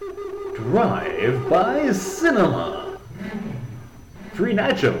Drive-by cinema. 3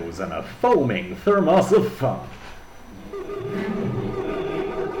 nachos and a foaming thermos of fun.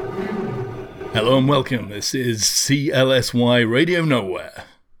 Hello and welcome. This is CLSY Radio Nowhere,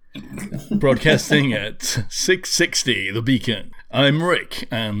 broadcasting at 660 The Beacon. I'm Rick,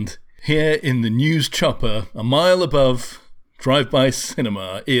 and here in the news chopper, a mile above Drive-by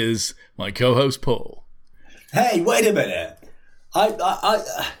Cinema, is my co-host Paul. Hey, wait a minute!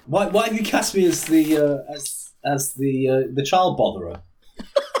 Why have you cast me as the child botherer?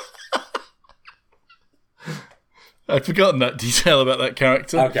 I'd forgotten that detail about that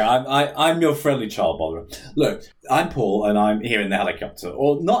character. Okay, I'm your friendly child botherer. Look, I'm Paul, and I'm here in the helicopter,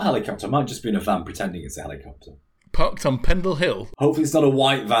 or not helicopter. I might just be in a van pretending it's a helicopter, parked on Pendle Hill. Hopefully, it's not a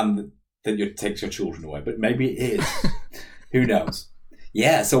white van that takes your children away, but maybe it is. Who knows?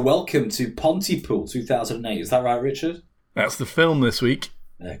 Yeah. So, welcome to Pontypool 2008. Is that right, Richard? That's the film this week.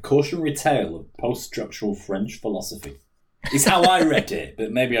 A cautionary tale of post-structural French philosophy. Is how I read it,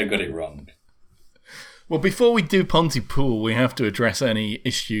 but maybe I got it wrong. Well, before we do Pontypool, we have to address any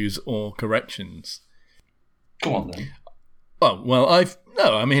issues or corrections. Go on, then. Oh, well, I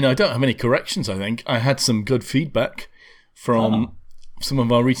don't have any corrections, I think. I had some good feedback from some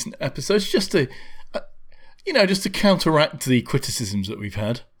of our recent episodes, just to counteract the criticisms that we've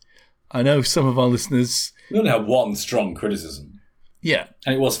had. I know some of our listeners... We only had one strong criticism. Yeah.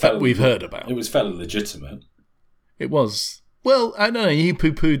 And it was we've heard about. It was fairly legitimate. It was. Well, I don't know, you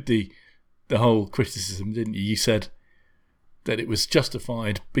poo-pooed the whole criticism, didn't you? You said that it was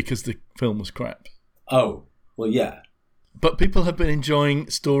justified because the film was crap. Oh, well, yeah. But people have been enjoying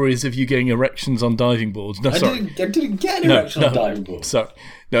stories of you getting erections on diving boards. No, sorry. I didn't get an erection on diving boards. Sorry.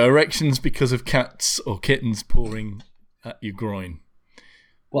 No, erections because of cats or kittens pouring at your groin.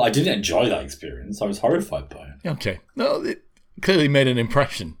 Well, I didn't enjoy that experience. I was horrified by it. Okay. No, it clearly made an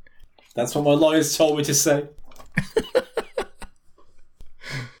impression. That's what my lawyers told me to say.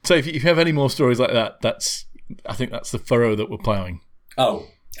 So if you have any more stories like that, I think that's the furrow that we're ploughing. Oh,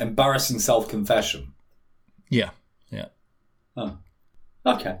 embarrassing self-confession. Yeah. Oh,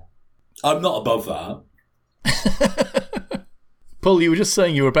 okay. I'm not above that. Paul, you were just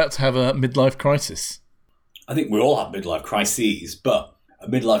saying you were about to have a midlife crisis. I think we all have midlife crises, but a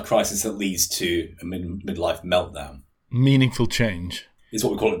midlife crisis that leads to a midlife meltdown. Meaningful change. Is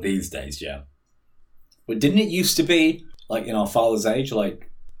what we call it these days, yeah. But didn't it used to be, like in our father's age, like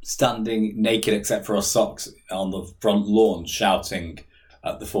standing naked except for our socks on the front lawn shouting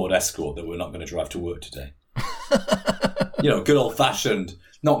at the Ford Escort that we're not going to drive to work today? Good old-fashioned,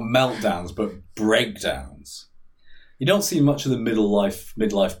 not meltdowns, but breakdowns. You don't see much of the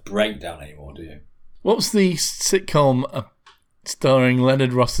midlife breakdown anymore, do you? What was the sitcom starring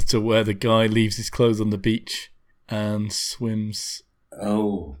Leonard Rossiter where the guy leaves his clothes on the beach and swims?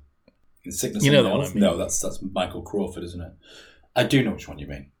 Oh, in Sickness you know and the Health? one I mean. No, that's Michael Crawford, isn't it? I do know which one you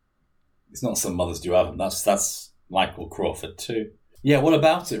mean. It's not Some Mothers Do Have Them. That's Michael Crawford too. Yeah, what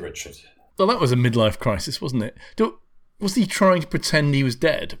about it, Richard? Well, that was a midlife crisis, wasn't it? Was he trying to pretend he was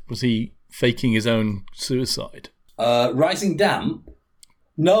dead? Was he faking his own suicide? Rising Damp?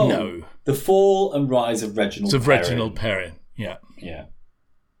 No. No. The Fall and Rise of Reginald Perrin. Reginald Perrin, yeah. Yeah.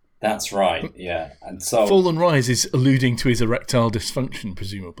 That's right, yeah. And so Fall and Rise is alluding to his erectile dysfunction,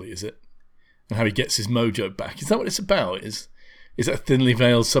 presumably, is it? And how he gets his mojo back. Is that what it's about? Is that thinly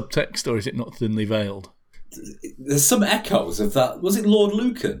veiled subtext, or is it not thinly veiled? There's some echoes of that. Was it Lord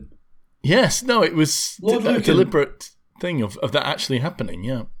Lucan? Yes, no, it was Lucan, a deliberate thing of that actually happening,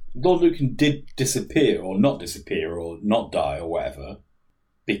 yeah. Lord Lucan did disappear, or not die, or whatever,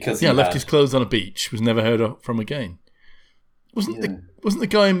 because he left his clothes on a beach, was never heard from again. Wasn't the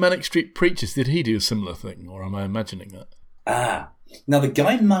guy in Manic Street Preachers, did he do a similar thing, or am I imagining that? Now the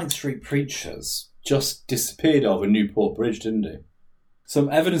guy in Manic Street Preachers just disappeared over Newport Bridge, didn't he? Some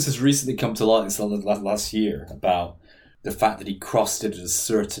evidence has recently come to light this last year about the fact that he crossed it at a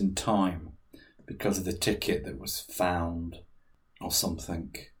certain time because of the ticket that was found or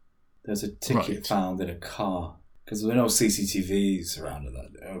something. There's a ticket found in a car because there were no CCTVs around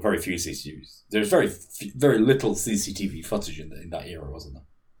that. Very few CCTVs. There's very little CCTV footage in that era, wasn't there?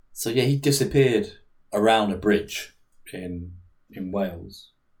 So yeah, he disappeared around a bridge in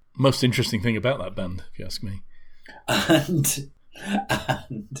Wales. Most interesting thing about that band, if you ask me. And there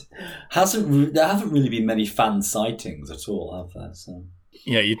haven't really been many fan sightings at all, have there? So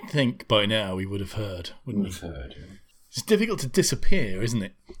yeah, you'd think by now we would have heard, wouldn't we? Yeah. It's difficult to disappear, isn't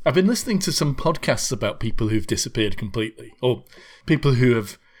it? I've been listening to some podcasts about people who've disappeared completely, or people who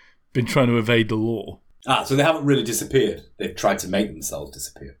have been trying to evade the law. So they haven't really disappeared. They've tried to make themselves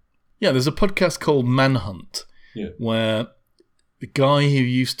disappear. Yeah, there's a podcast called Manhunt, Yeah. where The guy who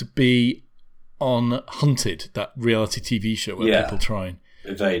used to be on Hunted, that reality TV show where people try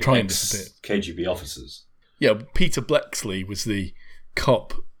and disappear. KGB officers. Yeah, Peter Bleksley was the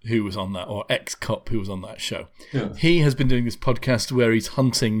cop who was on that, or ex-cop who was on that show. Yeah. He has been doing this podcast where he's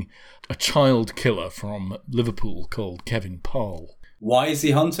hunting a child killer from Liverpool called Kevin Paul. Why is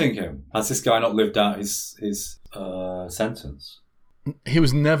he hunting him? Has this guy not lived out his sentence? He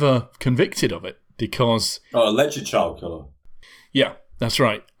was never convicted of it because... Oh, alleged child killer. Yeah, that's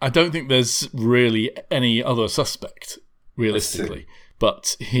right. I don't think there's really any other suspect, realistically.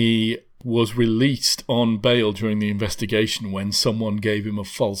 But he was released on bail during the investigation when someone gave him a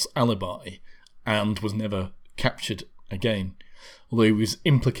false alibi and was never captured again, although he was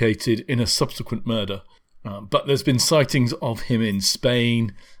implicated in a subsequent murder. But there's been sightings of him in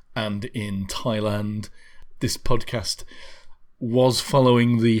Spain and in Thailand. This podcast was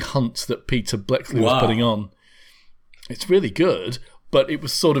following the hunt that Peter Bleksley was putting on. It's really good, but it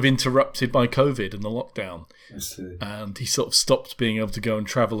was sort of interrupted by COVID and the lockdown. I see. And he sort of stopped being able to go and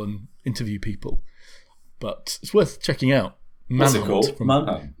travel and interview people. But it's worth checking out. What's it called?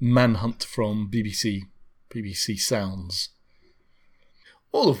 Manhunt from BBC Sounds.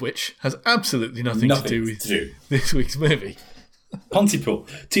 All of which has absolutely nothing to do with this week's movie. Pontypool,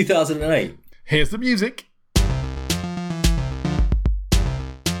 2008. Here's the music.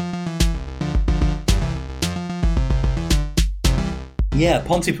 Yeah,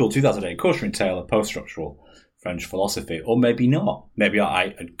 Pontypool, 2008, cautionary tale of post-structural French philosophy. Or maybe not. Maybe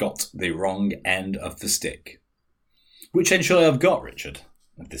I had got the wrong end of the stick. Which end should I have got, Richard,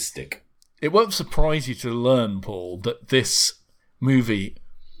 of this stick? It won't surprise you to learn, Paul, that this movie,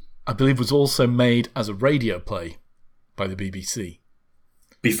 I believe, was also made as a radio play by the BBC.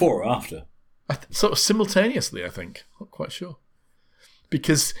 Before or after? Sort of simultaneously, I think. Not quite sure.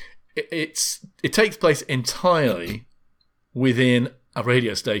 Because it takes place entirely within a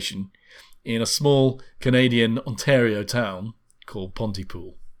radio station in a small Canadian Ontario town called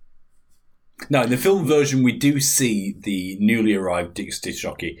Pontypool. Now, in the film version, we do see the newly arrived disc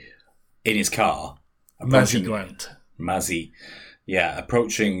jockey in his car. Mazzy Grant. Mazzy, yeah,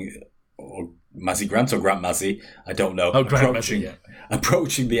 approaching... Or Mazzy Grant or Grant Mazzy, I don't know. Oh, Grant Mazzy, yeah.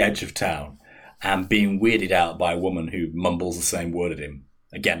 Approaching the edge of town and being weirded out by a woman who mumbles the same word at him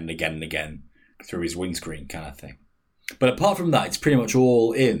again and again and again through his windscreen kind of thing. But apart from that, it's pretty much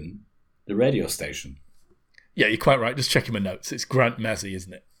all in the radio station. Yeah, you're quite right. Just checking my notes. It's Grant Mazzy,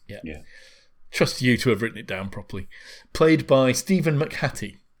 isn't it? Yeah. Trust you to have written it down properly. Played by Stephen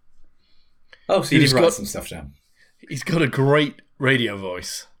McHattie. Oh, so you did write some stuff down. He's got a great radio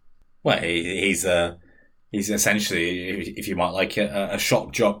voice. Well, he's essentially, if you might like it, a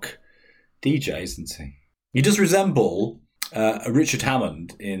shock jock DJ, isn't he? He does resemble a Richard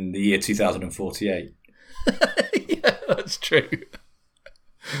Hammond in the year 2048. Yeah, that's true.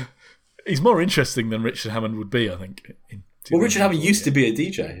 He's more interesting than Richard Hammond would be, I think. Well, Richard Hammond used to be a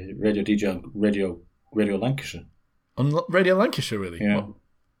DJ on Radio Lancashire. On Radio Lancashire, really? Yeah. What?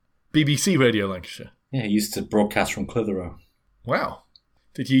 BBC Radio Lancashire? Yeah, he used to broadcast from Clitheroe. Wow.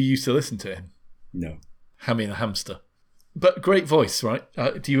 Did you used to listen to him? No. Hammy the Hamster. But great voice, right?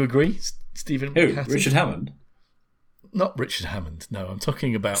 Do you agree, Stephen Who? McHattie? Richard Hammond? Not Richard Hammond, no. I'm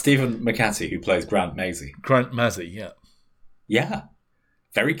talking about... Stephen McHattie, who plays Grant Mazzy. Grant Mazzy, yeah. Yeah.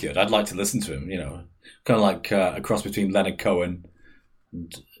 Very good. I'd like to listen to him, Kind of like a cross between Leonard Cohen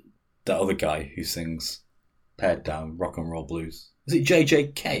and that other guy who sings Pared Down Rock and Roll Blues. Is it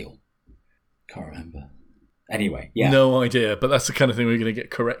J.J. Cale? Can't remember. Anyway, yeah. No idea, but that's the kind of thing we're going to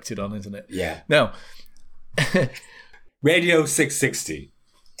get corrected on, isn't it? Yeah. Now... Radio 660.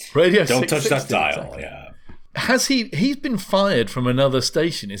 Radio Don't 660. touch that dial, exactly. yeah. Has he's been fired from another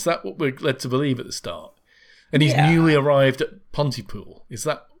station? Is that what we're led to believe at the start? And he's newly arrived at Pontypool. Is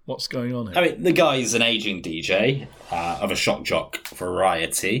that what's going on here? I mean, the guy's an aging DJ of a shock jock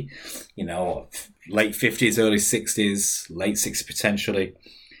variety. Late 50s, early 60s, late 60s potentially.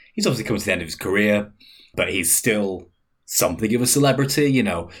 He's obviously coming to the end of his career, but he's still something of a celebrity.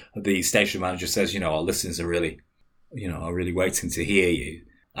 The station manager says, our listeners are really waiting to hear you.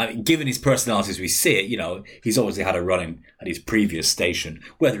 I mean, given his personality as we see it, he's obviously had a run-in at his previous station.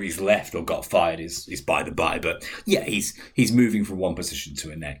 Whether he's left or got fired is by the by. But yeah, he's moving from one position to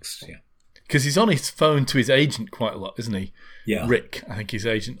the next. Yeah, because he's on his phone to his agent quite a lot, isn't he? Yeah, Rick, I think his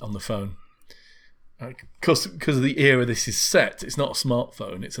agent on the phone. Because of the era this is set, it's not a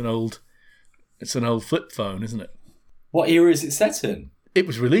smartphone. It's an old flip phone, isn't it? What era is it set in? It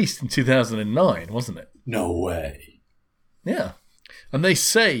was released in 2009, wasn't it? No way. Yeah. And they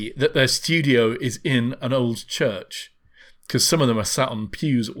say that their studio is in an old church because some of them are sat on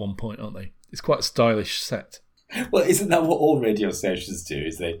pews at one point, aren't they? It's quite a stylish set. Well, isn't that what all radio stations do?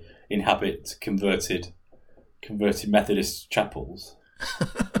 Is they inhabit converted Methodist chapels?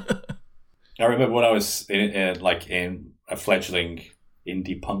 I remember when I was in a fledgling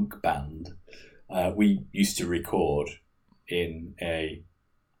indie punk band, we used to record in a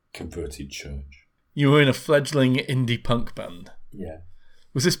converted church. You were in a fledgling indie punk band? Yeah.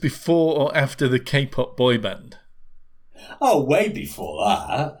 Was this before or after the K-pop boy band? Oh, way before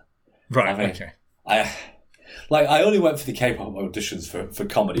that. Right, I mean, okay. I only went for the K-pop auditions for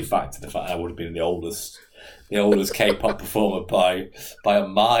comedy factor. The fact I would have been the oldest K-pop performer by a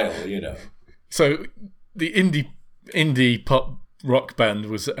mile, you know. So the indie pop rock band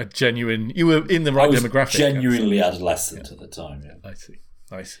was a genuine. You were in the right demographic. Genuinely adolescent at the time. Yeah.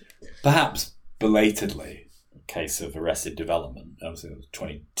 I see. Perhaps belatedly, case of Arrested Development. I was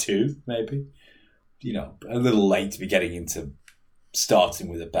 22, maybe. You know, a little late to be getting into starting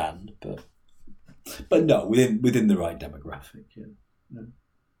with a band, but no, within the right demographic. Yeah.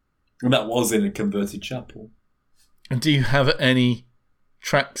 And that was in a converted chapel. And do you have any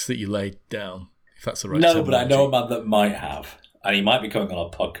tracks that you laid down, if that's the right No, terminology? but I know a man that might have. And he might be coming on our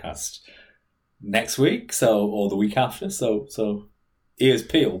podcast next week, or the week after. So ears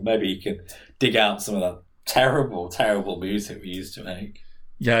peeled. Maybe you can dig out some of that terrible, terrible music we used to make.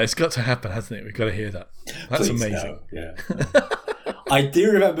 Yeah, it's got to happen, hasn't it? We've got to hear that. That's Please, amazing. no. Yeah. I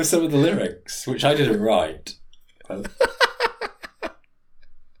do remember some of the lyrics, which I didn't write.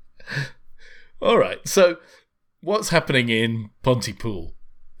 All right, so what's happening in Pontypool?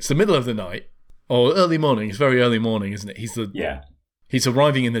 It's the middle of the night, or early morning. It's very early morning, isn't it? He's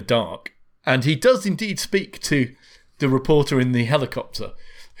arriving in the dark, and he does indeed speak to the reporter in the helicopter,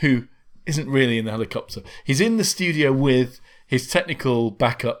 who isn't really in the helicopter. He's in the studio with his technical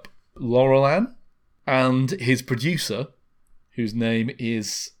backup, Laurel Ann, and his producer, whose name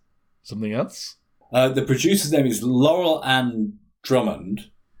is something else. The producer's name is Laurel Ann Drummond,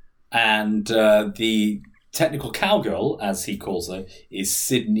 and the technical cowgirl, as he calls her, is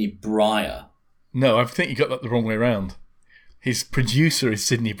Sydney Breyer. No, I think you got that the wrong way around. His producer is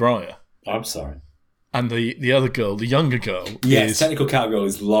Sydney Breyer. I'm sorry. And the other girl, the younger girl, yes, is... technical cowgirl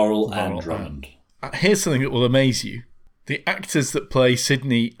is Laurel Ann Drummond. Here's something that will amaze you. The actors that play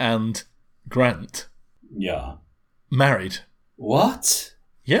Sydney and Grant... Yeah. Married. What?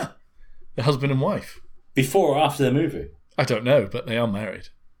 Yeah. They're husband and wife. Before or after the movie? I don't know, but they are married.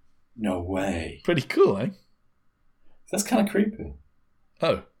 No way. Pretty cool, eh? That's kind of creepy.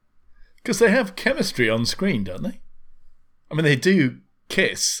 Oh. Because they have chemistry on screen, don't they? I mean, they do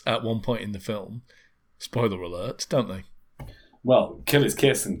kiss at one point in the film. Spoiler alert, don't they? Well, kill is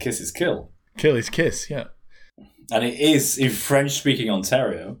kiss and kiss is kill. Kill is kiss, yeah. And it is in French-speaking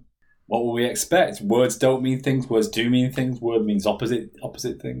Ontario. What will we expect? Words don't mean things. Words do mean things. Word means opposite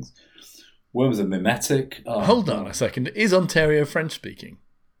things. Words are mimetic. Oh, Hold on a second. Is Ontario French-speaking?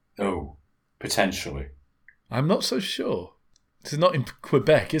 Oh, potentially. I'm not so sure. It's not in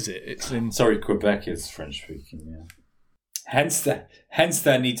Quebec, is it? It's in... Sorry, Quebec is French-speaking, yeah. Hence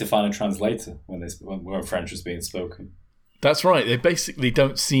their need to find a translator when French is being spoken. That's right. They basically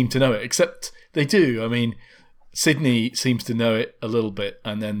don't seem to know it, except they do. I mean, Sydney seems to know it a little bit,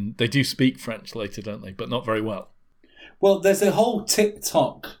 and then they do speak French later, don't they? But not very well. Well, there's a whole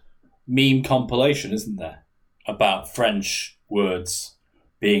TikTok meme compilation, isn't there, about French words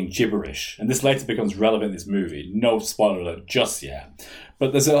being gibberish, and this later becomes relevant in this movie. No spoiler alert just yet,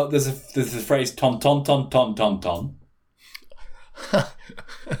 but there's a phrase ton ton ton ton ton ton.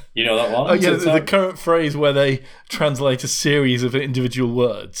 You know that one? Oh yeah, the current phrase where they translate a series of individual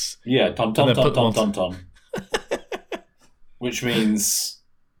words. Yeah, ton ton ton ton ton ton, which means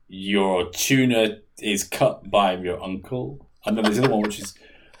your tuna is cut by your uncle. And then there's the other one which is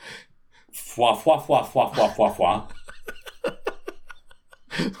fwa fwa fwa fwa fwa fwa fwa.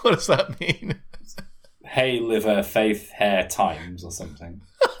 What does that mean? Hey, liver, faith, hair, times, or something.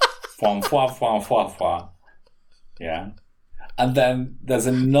 Fwa fwa fwa fwa fwa. Yeah. And then there's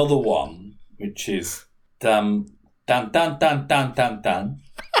another one, which is dan dan dan dan dan dan dan.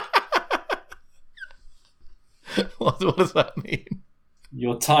 What does that mean?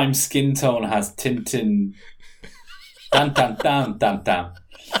 Your time skin tone has Tintin. Dan dan dan dan dan.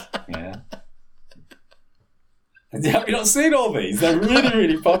 Yeah. Have you not seen all these? They're really,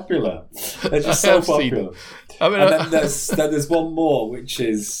 really popular. They're just so popular. And then there's one more, which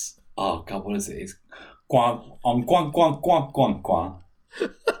is, oh God, what is it? It's Guan on guan guan guan guan guan.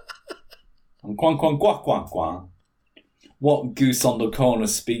 On guan guan guan guan guan. What goose on the corner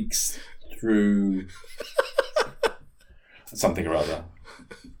speaks through something or other.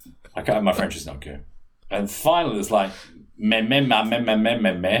 My French is not good. And finally, there's like me me me me me me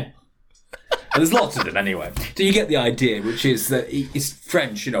me me. And there's lots of them anyway. So you get the idea, which is that it's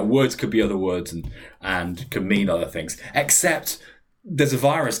French, words could be other words and could mean other things. Except there's a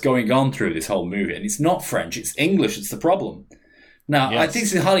virus going on through this whole movie, and it's not French, it's English, it's the problem. Now, yes. I think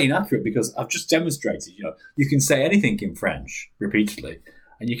this is highly inaccurate because I've just demonstrated, you can say anything in French repeatedly,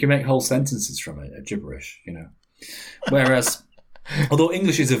 and you can make whole sentences from it, gibberish, Whereas, although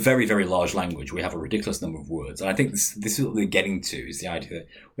English is a very, very large language, we have a ridiculous number of words. And I think this is what they're getting to, is the idea that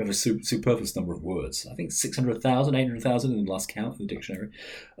we have a superfluous number of words. I think 600,000, 800,000 in the last count in the dictionary.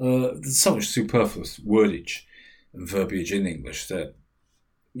 There's so much superfluous wordage and verbiage in English that,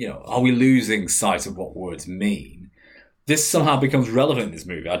 are we losing sight of what words mean? This somehow becomes relevant in this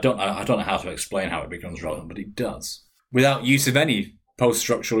movie. I don't know how to explain how it becomes relevant, but it does. Without use of any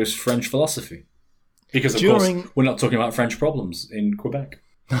post-structuralist French philosophy. Because, of course, we're not talking about French problems in Quebec.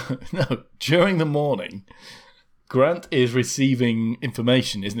 No, during the morning, Grant is receiving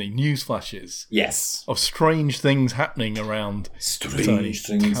information, isn't he? News flashes. Yes. Of strange things happening around strange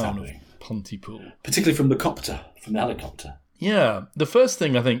things happening. Pontypool. Particularly from the helicopter. Yeah. The first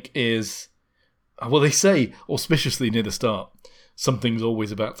thing, I think, is... Well, they say, auspiciously near the start, something's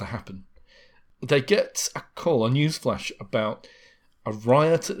always about to happen. They get a call, a news flash, about a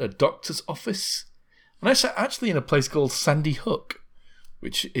riot at a doctor's office. And that's actually in a place called Sandy Hook,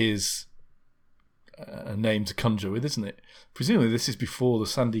 which is a name to conjure with, isn't it? Presumably this is before the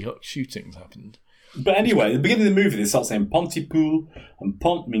Sandy Hook shootings happened. But anyway, at the beginning of the movie, they start saying Pontypool, and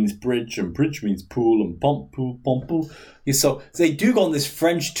Pont means bridge, and bridge means pool, and Pontpool, Pontpool. So they do go on this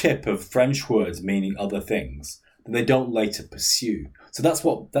French tip of French words meaning other things that they don't later pursue. So that's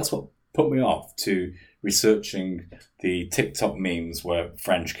what put me off to researching the TikTok memes where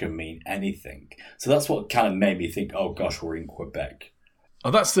French can mean anything. So that's what kind of made me think, oh gosh, we're in Quebec.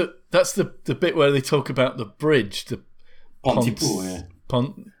 Oh, that's the bit where they talk about the bridge, the Pontypool, yeah.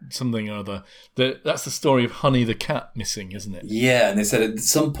 Something or other. That's the story of Honey the cat missing, isn't it? Yeah, and they said at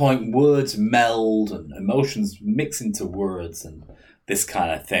some point words meld and emotions mix into words and this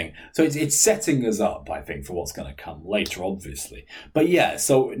kind of thing. So it's setting us up, I think, for what's going to come later, obviously. But yeah,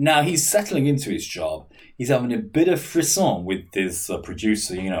 so now he's settling into his job. He's having a bit of frisson with this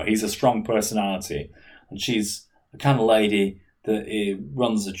producer. He's a strong personality, and she's the kind of lady that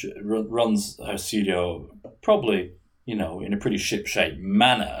runs her studio probably, in a pretty ship-shape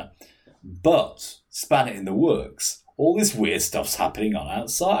manner, but span it in the works. All this weird stuff's happening on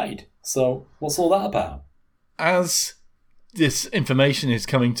outside. So what's all that about? As this information is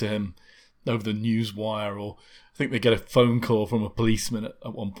coming to him over the news wire, or I think they get a phone call from a policeman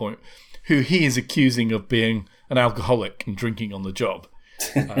at one point, who he is accusing of being an alcoholic and drinking on the job,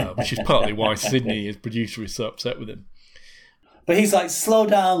 which is partly why Sydney, his producer, is so upset with him. But he's like, slow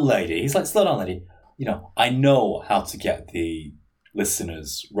down, lady. I know how to get the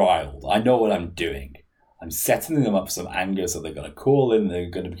listeners riled. I know what I'm doing. I'm setting them up for some anger so they're going to call in and they're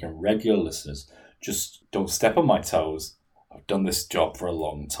going to become regular listeners. Just don't step on my toes. I've done this job for a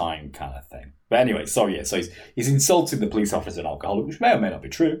long time, kind of thing. But anyway, so he's insulting the police officer and alcoholic, which may or may not be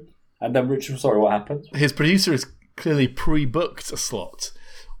true. And then Richard, what happens? His producer has clearly pre-booked a slot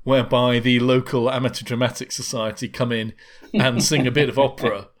whereby the local amateur dramatic society come in and sing a bit of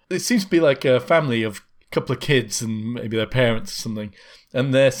opera. It seems to be like a family of a couple of kids and maybe their parents or something,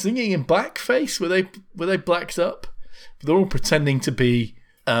 and they're singing in blackface. Were they blacked up? They're all pretending to be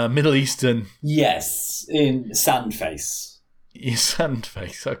Middle Eastern. Yes, in sandface. Yeah,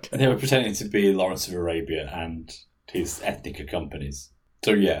 sandface. Okay. They were pretending to be Lawrence of Arabia and his ethnic accompanies.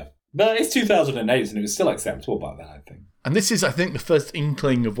 So yeah, but it's 2008, and it was still acceptable by then, I think. And this is, I think, the first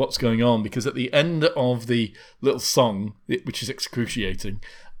inkling of what's going on, because at the end of the little song, which is excruciating,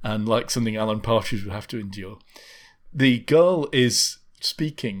 and like something Alan Partridge would have to endure, the girl is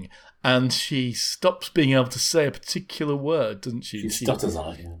speaking, and she stops being able to say a particular word, doesn't she? She stutters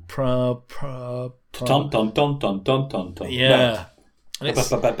on it. Yeah. Ton, ton, ton, ton, ton, ton, ton. Yeah.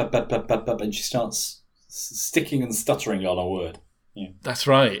 And she starts sticking and stuttering on a word. Yeah. That's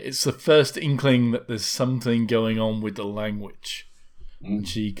right. It's the first inkling that there's something going on with the language. And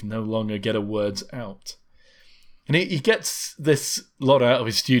she can no longer get her words out. And he gets this lot out of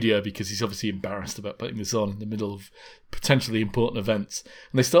his studio because he's obviously embarrassed about putting this on in the middle of potentially important events.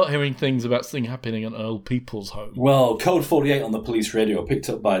 And they start hearing things about something happening at an old people's home. Well, Code 48 on the police radio, picked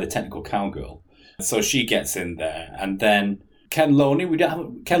up by the technical cowgirl. So she gets in there. And then Ken Loney,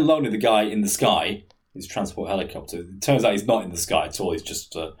 Ken Loney, the guy in the sky, his transport helicopter. It turns out he's not in the sky at all. He's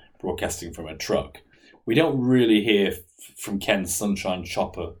just broadcasting from a truck. We don't really hear from Ken's Sunshine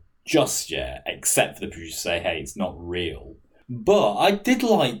Chopper just yet, except for the producer say, "Hey, it's not real." But I did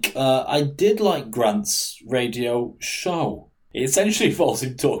like Grant's radio show. It essentially involves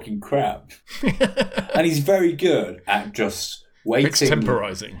him talking crap. And he's very good at just waiting.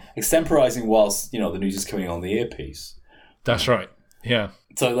 Extemporising whilst, the news is coming on the earpiece. That's right, yeah.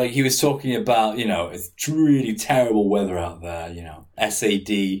 So, he was talking about, it's really terrible weather out there,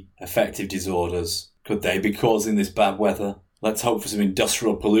 SAD, affective disorders. Could they be causing this bad weather? Let's hope for some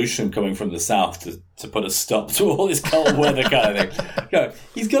industrial pollution coming from the south to put a stop to all this cold weather kind of thing.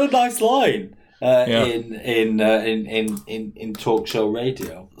 He's got a nice line in talk show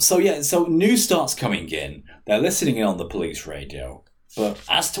radio. So news starts coming in. They're listening in on the police radio. But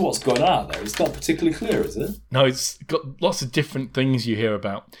as to what's going on out there, it's not particularly clear, is it? No, it's got lots of different things you hear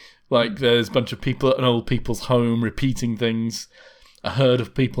about. Like there's a bunch of people at an old people's home repeating things, a herd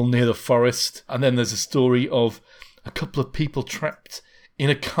of people near the forest, and then there's a story of a couple of people trapped in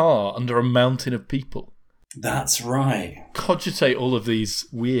a car under a mountain of people. That's right. Cogitate all of these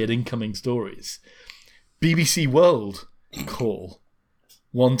weird incoming stories. BBC World call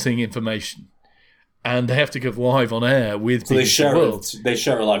wanting information. And they have to go live on air with BBC World. They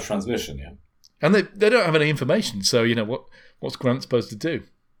share a live transmission, yeah. And they don't have any information, so what's Grant supposed to do?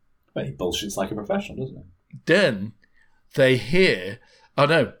 Well, he bullshits like a professional, doesn't he? Then they hear,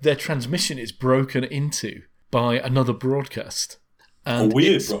 their transmission is broken into by another broadcast. And a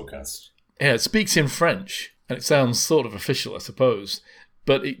weird broadcast. Yeah, it speaks in French, and it sounds sort of official, I suppose,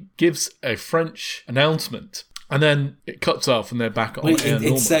 but it gives a French announcement. And then it cuts off and they're back on air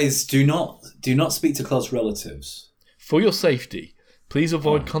normal. It says, do not speak to close relatives. For your safety, please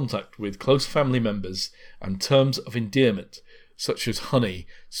avoid contact with close family members, and terms of endearment, such as honey,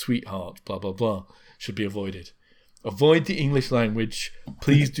 sweetheart, blah, blah, blah, should be avoided. Avoid the English language.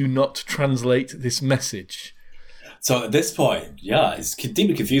 Please do not translate this message. So at this point, it's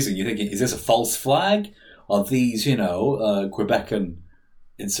deeply confusing. You're thinking, is this a false flag? Are these, Quebecan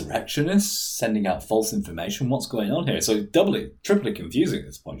insurrectionists sending out false information? What's going on here? So triply confusing at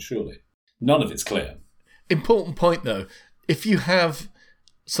this point, surely. None of it's clear. Important point, though. If you have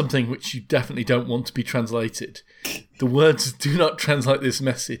something which you definitely don't want to be translated, the words "do not translate this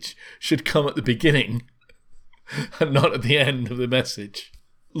message" should come at the beginning and not at the end of the message.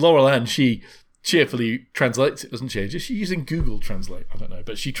 Laurel Ann, she cheerfully translates it, doesn't she? Is she using Google Translate? I don't know,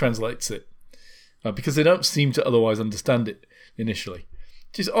 but she translates it because they don't seem to otherwise understand it initially.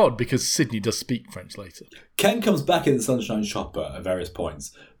 Which is odd because Sydney does speak French later. Ken comes back in the Sunshine Chopper at various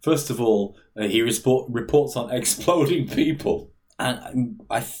points. First of all, he reports on exploding people. And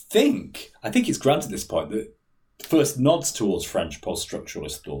I think it's Grant at this point that first nods towards French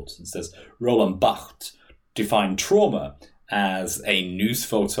post-structuralist thoughts and says Roland Barthes defined trauma as a news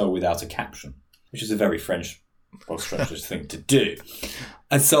photo without a caption, which is a very French post-structuralist thing to do.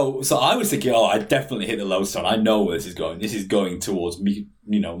 And so I was thinking, I definitely hit the lodestone. I know where this is going. This is going towards me,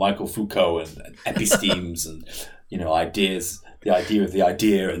 Michel Foucault and epistemes and, ideas, the idea of the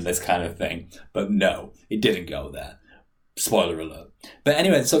idea and this kind of thing. But no, it didn't go there. Spoiler alert. But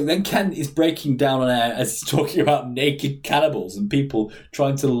anyway, so then Ken is breaking down on air as he's talking about naked cannibals and people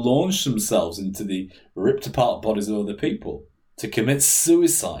trying to launch themselves into the ripped apart bodies of other people to commit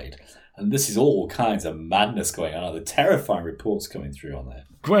suicide. And this is all kinds of madness going on. The terrifying reports coming through on there.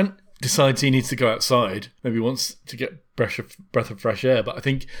 Grant decides he needs to go outside. Maybe wants to get breath of fresh air. But I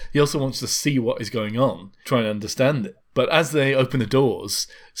think he also wants to see what is going on, trying to understand it. But as they open the doors,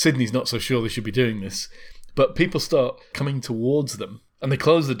 Sydney's not so sure they should be doing this. But people start coming towards them. And they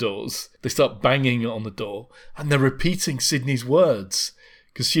close the doors. They start banging on the door. And they're repeating Sydney's words.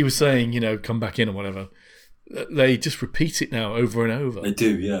 Because she was saying, come back in or whatever. They just repeat it now over and over. They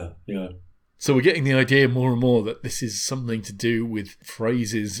do, yeah. So we're getting the idea more and more that this is something to do with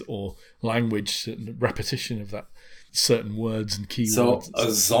phrases or language and repetition of that certain words and keywords. So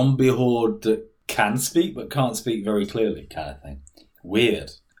a zombie horde that can speak but can't speak very clearly kind of thing.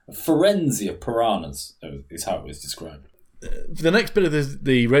 Weird. A frenzy of piranhas is how it was described. For the next bit of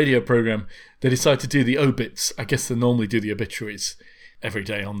the radio programme, they decide to do the obits. I guess they normally do the obituaries every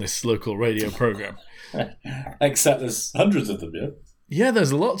day on this local radio programme. Except there's hundreds of them, yeah? Yeah,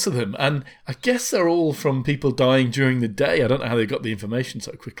 there's lots of them. And I guess they're all from people dying during the day. I don't know how they got the information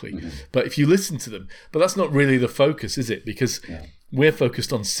so quickly. Mm-hmm. But if you listen to them... But that's not really the focus, is it? Because we're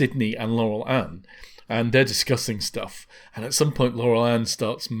focused on Sydney and Laurel Ann. And they're discussing stuff. And at some point, Laurel Ann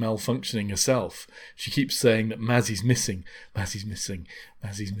starts malfunctioning herself. She keeps saying that Mazzie's missing. Mazzie's missing.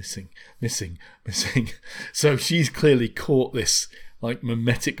 Mazzie's missing. Missing. So she's clearly caught this,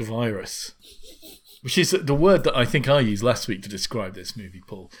 mimetic virus. Which is the word that I think I used last week to describe this movie,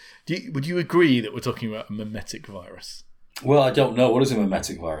 Paul. Would you agree that we're talking about a mimetic virus? Well, I don't know. What is a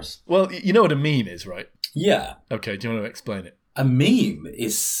mimetic virus? Well, you know what a meme is, right? Yeah. Okay, do you want to explain it? A meme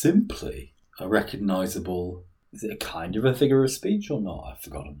is simply a recognisable Is it a kind of a figure of speech or not? I've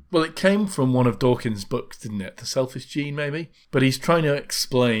forgotten. Well, it came from one of Dawkins' books, didn't it? The Selfish Gene, maybe? But he's trying to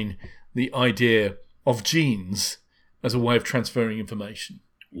explain the idea of genes as a way of transferring information.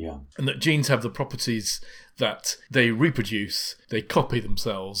 Yeah. And that genes have the properties that they reproduce, they copy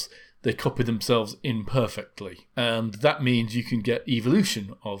themselves imperfectly. And that means you can get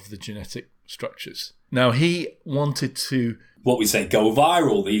evolution of the genetic structures. Now, he wanted to... What we say, go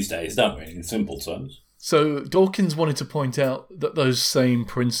viral these days, don't we, in simple terms? So Dawkins wanted to point out that those same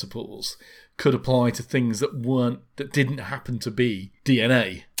principles could apply to things that didn't happen to be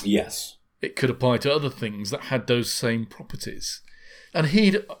DNA. Yes. It could apply to other things that had those same properties. And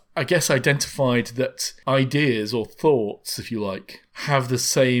he'd, I guess, identified that ideas or thoughts, if you like, have the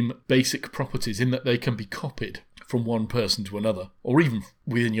same basic properties in that they can be copied from one person to another, or even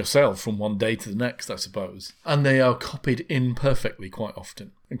within yourself from one day to the next, I suppose. And they are copied imperfectly quite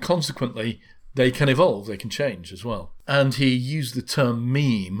often. And consequently, they can evolve, they can change as well. And he used the term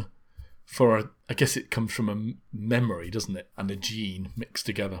meme for, I guess it comes from a memory, doesn't it? And a gene mixed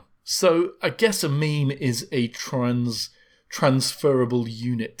together. So I guess a meme is a transferable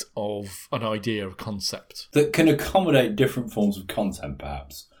unit of an idea or concept. That can accommodate different forms of content,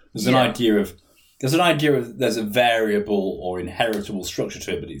 perhaps. There's an idea of there's a variable or inheritable structure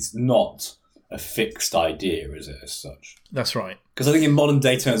to it, but it's not a fixed idea, is it, as such? That's right. Because I think in modern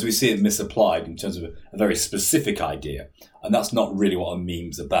day terms, we see it misapplied in terms of a very specific idea. And that's not really what a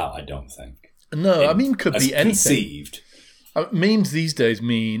meme's about, I don't think. No, a meme could be anything. Conceived. Memes these days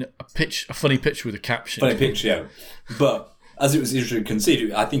mean a funny picture with a caption. Funny picture, yeah. But as it was usually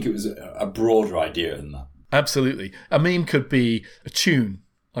conceived, I think it was a broader idea than that. Absolutely. A meme could be a tune,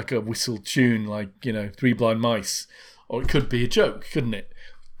 like a whistle tune, like, Three Blind Mice. Or it could be a joke, couldn't it?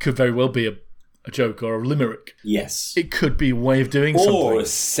 Could very well be a joke or a limerick. Yes. It could be a way of doing something. Or a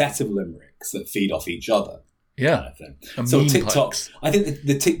set of limericks that feed off each other. Yeah. Kind of thing. So TikTok, I think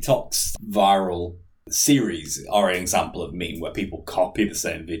the TikTok's viral series are an example of meme where people copy the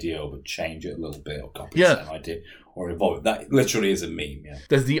same video but change it a little bit, or copy the same idea or evolve it. That literally is a meme, yeah.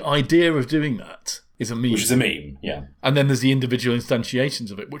 There's the idea of doing that is a meme. Which is a meme, yeah. And then there's the individual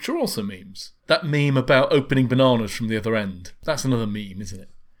instantiations of it, which are also memes. That meme about opening bananas from the other end, that's another meme, isn't it?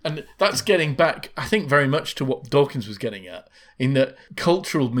 And that's getting back, I think, very much to what Dawkins was getting at, in that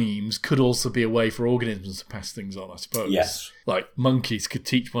cultural memes could also be a way for organisms to pass things on, I suppose. Yes. Like monkeys could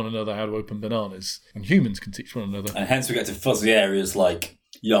teach one another how to open bananas, and humans can teach one another. And hence we get to fuzzy areas like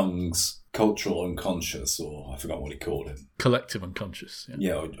Jung's cultural unconscious, or I forgot what he called it. Collective unconscious.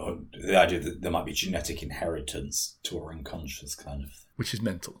 Yeah, or the idea that there might be genetic inheritance to our unconscious kind of thing. Which is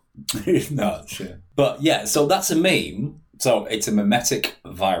mental. No, sure. But yeah, so that's a meme. So it's a memetic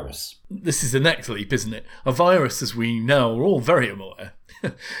virus. This is the next leap, isn't it? A virus, as we now are all very aware,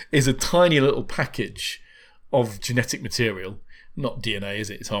 is a tiny little package of genetic material. Not DNA, is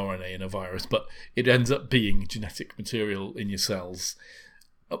it? It's RNA in a virus, but it ends up being genetic material in your cells,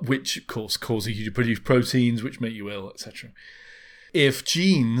 which, of course, causes you to produce proteins, which make you ill, etc. If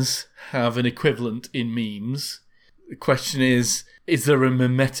genes have an equivalent in memes, the question is there a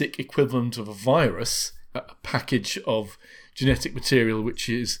memetic equivalent of a virus, a package of genetic material which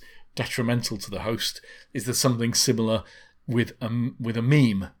is detrimental to the host? Is there something similar with a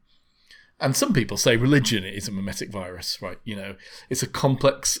meme? And some people say religion is a memetic virus, right? It's a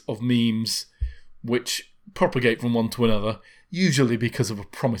complex of memes which propagate from one to another, usually because of a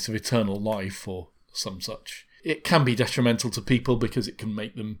promise of eternal life or some such. It can be detrimental to people because it can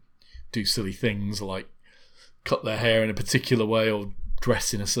make them do silly things like cut their hair in a particular way or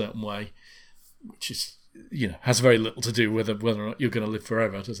dress in a certain way, which is, has very little to do with whether or not you're going to live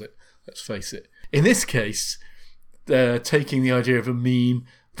forever, does it? Let's face it. In this case, they're taking the idea of a meme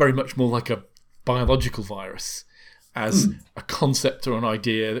very much more like a biological virus as a concept or an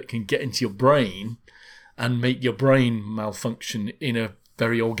idea that can get into your brain and make your brain malfunction in a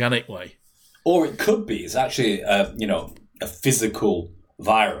very organic way. Or it could be, it's actually, a physical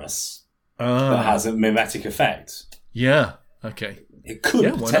virus that has a memetic effect. Yeah, okay. It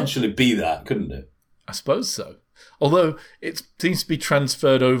could potentially be that, couldn't it? I suppose so. Although it seems to be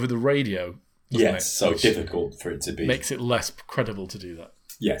transferred over the radio. Yes, so difficult for it to be. Makes it less credible to do that.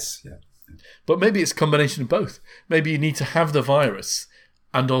 Yes, yeah. But maybe it's a combination of both. Maybe you need to have the virus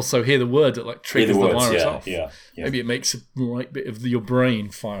and also hear the word that triggers the virus off. Yeah. Maybe it makes the right bit of your brain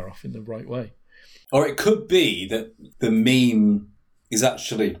fire off in the right way. Or it could be that the meme is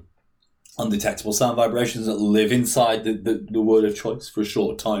actually undetectable sound vibrations that live inside the word of choice for a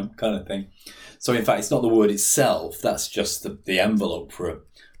short time, kind of thing. So in fact, it's not the word itself. That's just the envelope for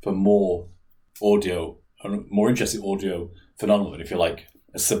more audio, more interesting audio phenomenon, if you like,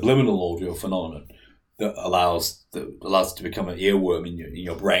 a subliminal audio phenomenon that allows it to become an earworm in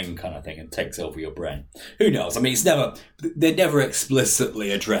your brain kind of thing and takes over your brain. Who knows? I mean, they never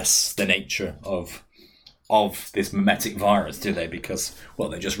explicitly address the nature of this mimetic virus, do they? Because, well,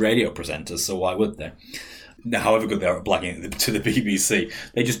 they're just radio presenters, so why would they? However good they are at blagging it to the BBC,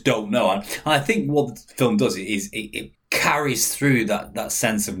 they just don't know. And I think what the film does is it carries through that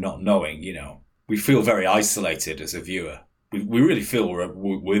sense of not knowing, you know. We feel very isolated as a viewer. We really feel we're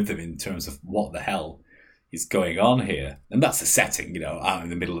with them in terms of what the hell is going on here. And that's the setting, you know, out in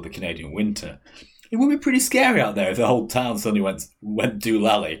the middle of the Canadian winter. It would be pretty scary out there if the whole town suddenly went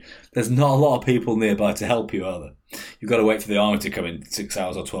doolally. There's not a lot of people nearby to help you, are there? You've got to wait for the army to come in 6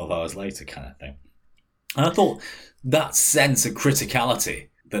 hours or 12 hours later kind of thing. And I thought that sense of criticality,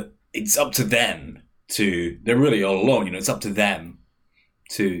 that it's up to them they're really all alone, you know, it's up to them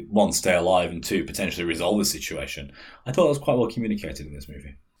to, one, stay alive, and two, potentially resolve the situation. I thought that was quite well communicated in this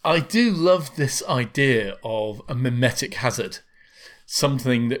movie. I do love this idea of a mimetic hazard,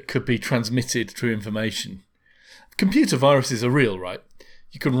 something that could be transmitted through information. Computer viruses are real, right?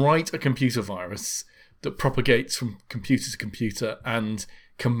 You can write a computer virus that propagates from computer to computer and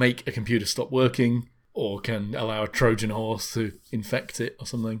can make a computer stop working, or can allow a Trojan horse to infect it or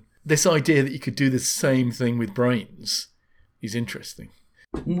something. This idea that you could do the same thing with brains is interesting.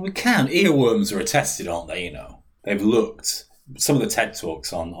 We can. Earworms are attested, aren't they? You know, they've looked. Some of the TED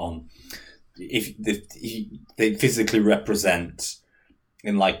Talks on if they physically represent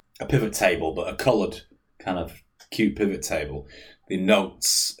in like a pivot table, but a coloured kind of cute pivot table, the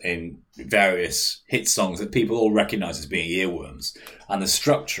notes in various hit songs that people all recognise as being earworms, and the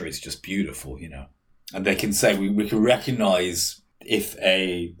structure is just beautiful, you know. And they can say we can recognise if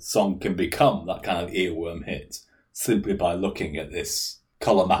a song can become that kind of earworm hit simply by looking at this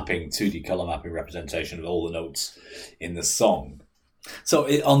 2D colour mapping representation of all the notes in the song. So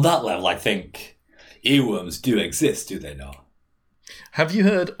on that level, I think earworms do exist, do they not? Have you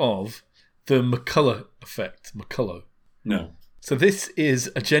heard of the McCullough effect? McCullough? No. So this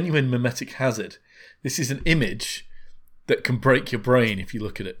is a genuine mimetic hazard. This is an image that can break your brain if you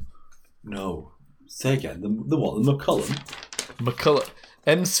look at it. No. Say again, the what? The McCullough? McCullough.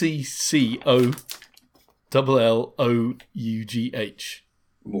 McCullough.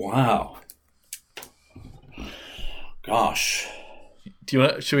 Wow. Gosh.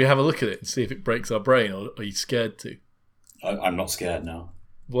 Should we have a look at it and see if it breaks our brain, or are you scared to? I'm not scared now.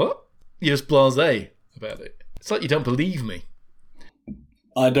 What? You're just blasé about it. It's like you don't believe me.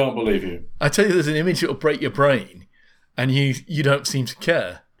 I don't believe you. I tell you there's an image that will break your brain, and you don't seem to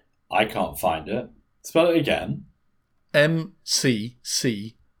care. I can't find it. Spell it again.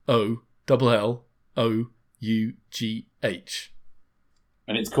 McCullough.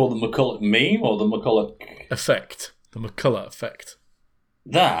 And it's called the McCullough meme or the McCullough... Effect. The McCullough effect.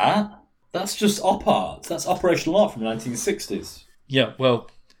 That's just op art. That's operational art from the 1960s. Yeah, well,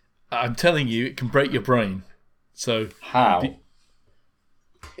 I'm telling you, it can break your brain. So how?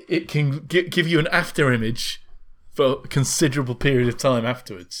 It can give you an after image for a considerable period of time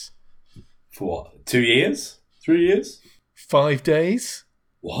afterwards. For what? 2 years? 3 years? 5 days?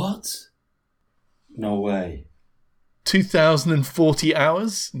 What? No way. 2,040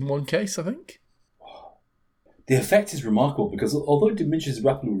 hours in one case, I think. The effect is remarkable because although it diminishes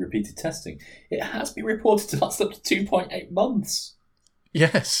rapidly with repeated testing, it has been reported to last up to 2.8 months.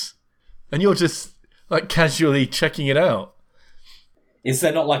 Yes. And you're just like casually checking it out. Is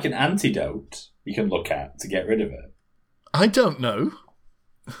there not like an antidote you can look at to get rid of it? I don't know.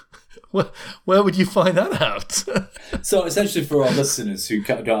 Where would you find that out? So essentially, for our listeners who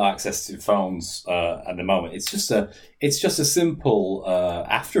don't have access to phones at the moment, it's just a simple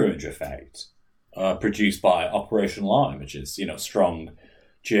afterimage effect produced by operational art images. You know, strong,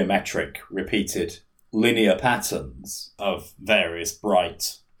 geometric, repeated, linear patterns of various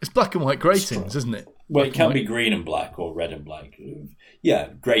bright. It's black and white gratings, isn't it? Well, it can be green and black or red and black.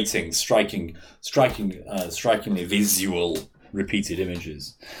 Yeah, gratings, strikingly visual, repeated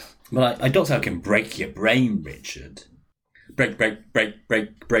images. But I don't think I can break your brain, Richard. Break.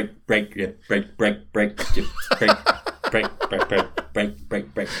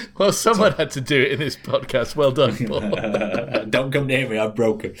 Well, someone had to do it in this podcast. Well done, Paul. Don't come near me, I'm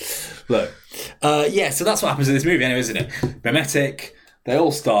broken. Look. So that's what happens in this movie anyway, isn't it? Mimetic. They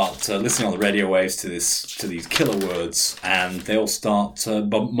all start listening on the radio waves to these killer words, and they all start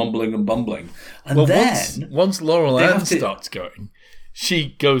mumbling and bumbling. And once Laurel Ann starts going,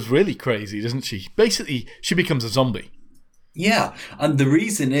 she goes really crazy, doesn't she? Basically, she becomes a zombie. Yeah, and the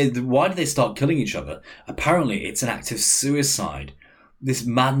reason is, why do they start killing each other? Apparently, it's an act of suicide. This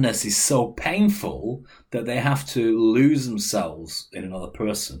madness is so painful that they have to lose themselves in another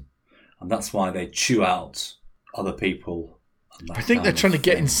person. And that's why they chew out other people. I think they're trying to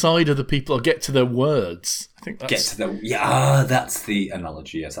get inside other people or get to their words. I think that's... that's the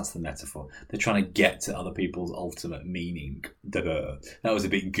analogy. Yes, that's the metaphor. They're trying to get to other people's ultimate meaning. Da-da. That was a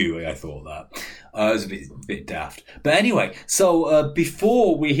bit gooey, I thought that. It was a bit daft. But anyway, so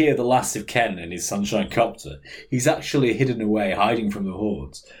before we hear the last of Ken and his Sunshine Copter, he's actually hidden away, hiding from the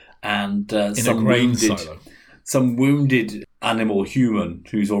hordes. And in a grain silo. Some wounded animal human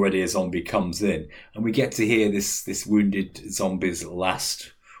who's already a zombie comes in, and we get to hear this wounded zombie's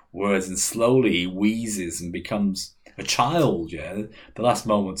last words, and slowly he wheezes and becomes a child. Yeah, the last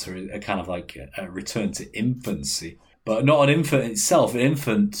moments are a kind of like a return to infancy, but not an infant itself, an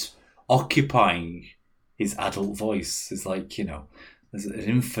infant occupying his adult voice. It's like, there's an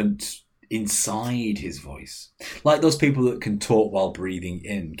infant inside his voice, like those people that can talk while breathing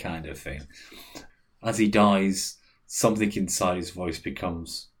in, kind of thing. As he dies, something inside his voice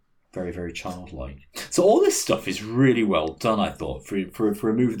becomes very, very childlike. So all this stuff is really well done, I thought, for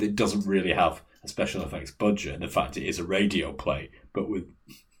a movie that doesn't really have a special effects budget. And the fact it is a radio play,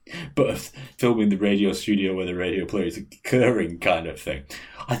 but filming the radio studio where the radio play is occurring, kind of thing.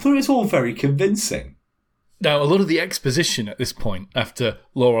 I thought it was all very convincing. Now, a lot of the exposition at this point, after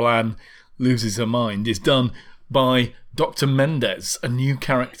Laurel Ann loses her mind, is done by Dr. Mendez, a new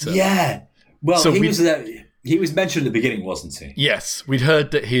character. Yeah. Well, so he was mentioned at the beginning, wasn't he? Yes. We'd heard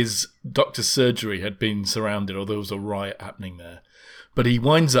that his doctor's surgery had been surrounded, or there was a riot happening there. But he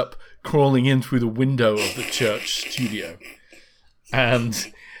winds up crawling in through the window of the church studio.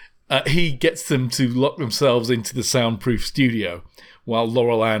 And he gets them to lock themselves into the soundproof studio while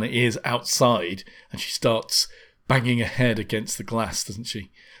Laurel Ann is outside, and she starts banging her head against the glass, doesn't she?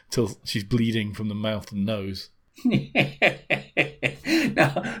 Till she's bleeding from the mouth and nose.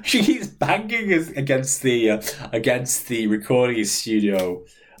 Now she keeps banging against the recording studio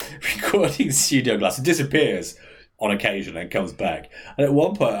glass. It disappears on occasion and comes back. And at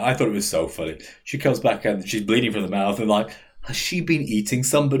one point, I thought it was so funny. She comes back and she's bleeding from the mouth, and like, has she been eating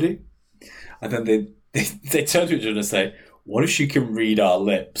somebody? And then they turn to each other and say, what if she can read our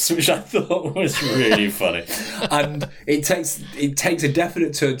lips? Which I thought was really funny. And it takes a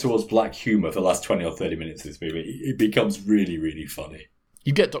definite turn towards black humour for the last 20 or 30 minutes of this movie. It becomes really, really funny.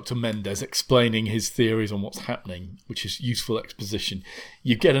 You get Dr. Mendez explaining his theories on what's happening, which is useful exposition.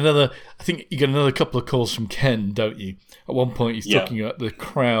 You get another couple of calls from Ken, don't you? At one point he's talking about the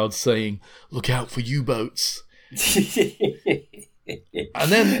crowd saying, look out for U-boats.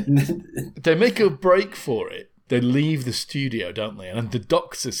 And then they make a break for it. They leave the studio, don't they? And the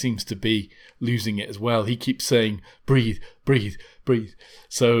doctor seems to be losing it as well. He keeps saying, breathe, breathe, breathe.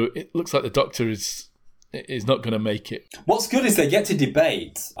 So it looks like the doctor is not going to make it. What's good is they get to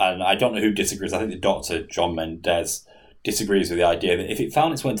debate, and I don't know who disagrees. I think the doctor, John Mendez, disagrees with the idea that if it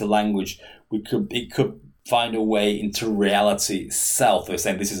found its way into language, it could find a way into reality itself. They're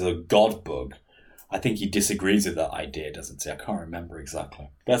saying this is a god bug. I think he disagrees with that idea, doesn't he? I can't remember exactly.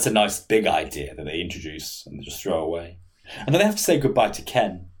 But that's a nice big idea that they introduce and they just throw away. And then they have to say goodbye to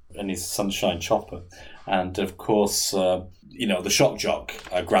Ken and his Sunshine Chopper. And of course, the shock jock,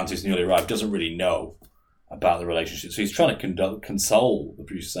 Grant, who's newly arrived, doesn't really know about the relationship. So he's trying to console the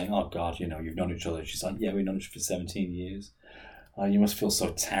producer, saying, oh God, you've known each other. She's like, yeah, we've known each other for 17 years. You must feel so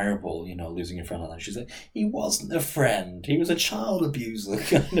terrible, losing a friend like that. She's like, he wasn't a friend. He was a child abuser,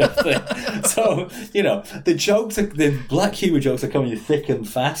 kind of thing. So, the black humour jokes are coming thick and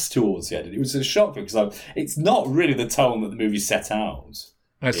fast towards the end. It was a shock because it's not really the tone that the movie set out.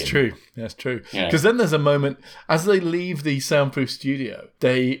 That's true. Because then there's a moment, as they leave the soundproof studio,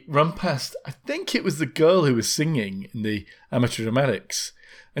 they run past, I think it was the girl who was singing in the amateur dramatics,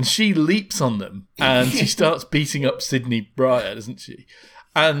 and she leaps on them, and she starts beating up Sydney Briar, doesn't she?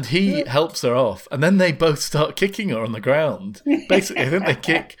 And he helps her off, and then they both start kicking her on the ground. Basically, I think they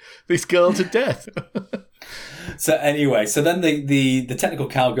kick this girl to death. So anyway, then the technical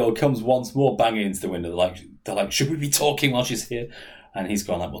cowgirl comes once more banging into the window. They're like, should we be talking while she's here? And he's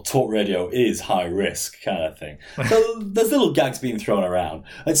going like, well, talk radio is high risk, kind of thing. So there's little gags being thrown around.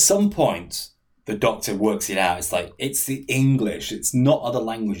 At some point, the doctor works it out. It's like, it's the English. It's not other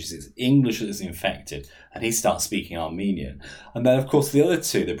languages. It's English that is infected. And he starts speaking Armenian. And then, of course, the other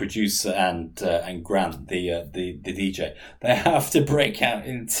two, the producer and Grant, the DJ, they have to break out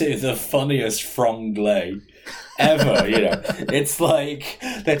into the funniest franglais ever, It's like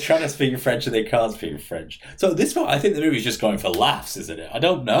they're trying to speak French and they can't speak French. So at this point, I think the movie's just going for laughs, isn't it? I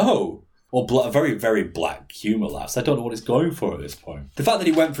don't know. Or very, very black humour laughs. I don't know what it's going for at this point. The fact that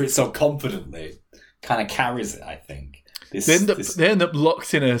he went for it so confidently kind of carries it, I think. They end up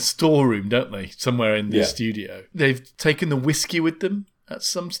locked in a storeroom, don't they? Somewhere in the studio. They've taken the whiskey with them, at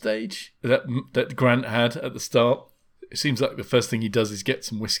some stage that Grant had at the start. It seems like the first thing he does is get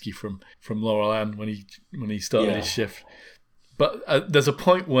some whiskey from Laurel Ann when he started his shift. But there's a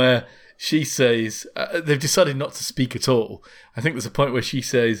point where she says, they've decided not to speak at all. I think there's a point where she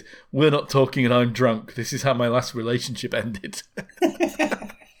says, "We're not talking and I'm drunk. This is how my last relationship ended."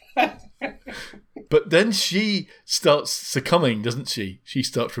 But then she starts succumbing, doesn't she? She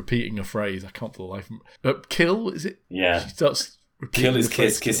starts repeating a phrase. I can't for the life of me. Kill, is it? Yeah. She starts repeating Kill is the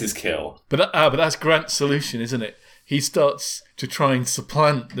phrase, kiss is kill. But that's Grant's solution, isn't it? He starts to try and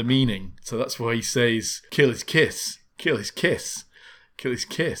supplant the meaning. So that's why he says, "Kill his kiss, kill his kiss, kill his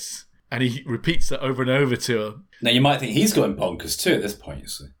kiss." And he repeats that over and over to her. Now, you might think he's going bonkers too at this point, you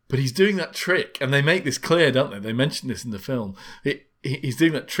see. But he's doing that trick, and they make this clear, don't they? They mention this in the film. He's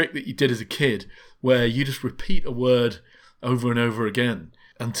doing that trick that you did as a kid, where you just repeat a word over and over again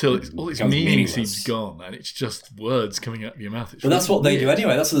until all its meaning seems gone, and it's just words coming out of your mouth. But that's what they do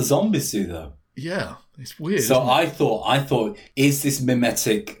anyway. That's what the zombies do, though. Yeah, it's weird. So I thought, is this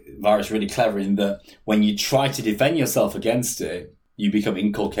mimetic virus really clever in that when you try to defend yourself against it, you become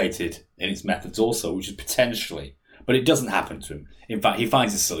inculcated in its methods also, which is potentially, but it doesn't happen to him. In fact, he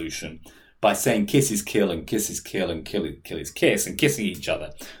finds a solution by saying kiss is kill and kiss is kill and kill is kiss and kissing each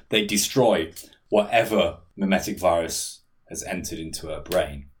other. They destroy whatever mimetic virus has entered into her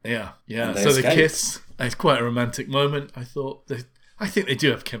brain. Yeah. So the kiss, it's quite a romantic moment. I think they do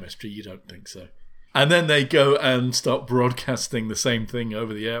have chemistry. You don't think so? And then they go and start broadcasting the same thing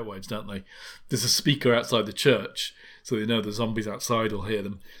over the airwaves, don't they? There's a speaker outside the church, so they know the zombies outside will hear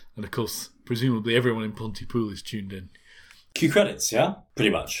them. And of course, presumably everyone in Pontypool is tuned in. Cue credits, yeah?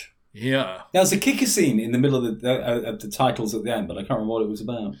 Pretty much. Yeah. There's a kicker scene in the middle of the titles at the end, but I can't remember what it was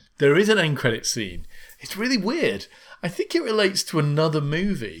about. There is an end credit scene. It's really weird. I think it relates to another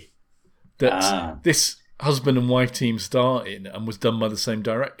movie that this husband and wife team star in and was done by the same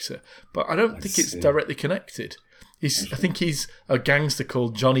director. But I don't think it's directly connected. I think he's a gangster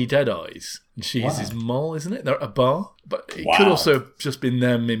called Johnny Deadeyes, and she's his mole, isn't it? They're at a bar. But it could also have just been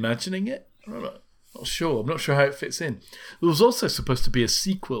them imagining it. I don't know. Not sure. I'm not sure how it fits in. There was also supposed to be a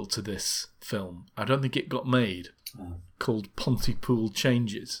sequel to this film. I don't think it got made. Called Pontypool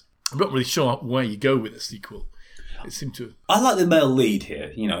Changes. I'm not really sure where you go with a sequel. It seemed to. I like the male lead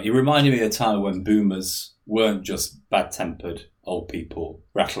here. You know, he reminded me of a time when boomers weren't just bad-tempered old people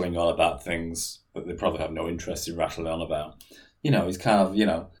rattling on about things that they probably have no interest in rattling on about. You know, he's kind of,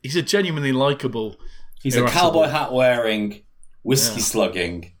 he's a genuinely likeable. He's a cowboy hat wearing, whiskey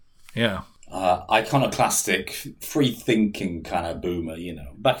slugging. Yeah. Iconoclastic, free-thinking kind of boomer,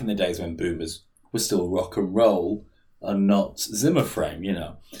 back in the days when boomers were still rock and roll and not Zimmer frame,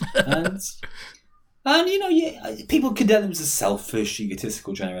 And, people condemn them as a selfish,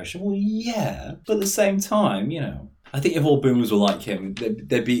 egotistical generation. Well, yeah, but at the same time, I think if all boomers were like him,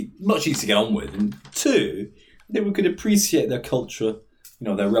 they'd be much easier to get on with. And two, they could appreciate their culture,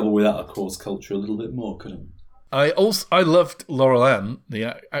 their rebel without a cause culture a little bit more, couldn't they? I loved Laurel Ann,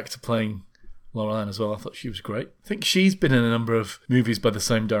 the actor playing Laurel Ann as well. I thought she was great. I think she's been in a number of movies by the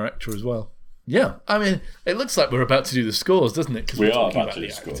same director as well. Yeah, I mean, it looks like we're about to do the scores, doesn't it? Because we are about to do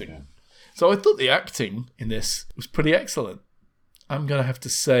the scores, yeah. So I thought the acting in this was pretty excellent. I'm going to have to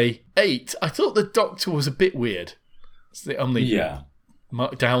say 8. I thought the Doctor was a bit weird. It's the only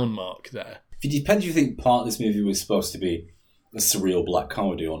down mark there. It depends if you think part of this movie was supposed to be a surreal black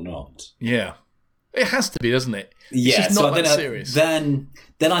comedy or not. Yeah. It has to be, doesn't it? Yeah, it's just not that serious. Then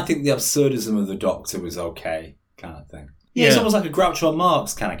I think the absurdism of the Doctor was okay, kind of thing. Yeah, he's almost like a Groucho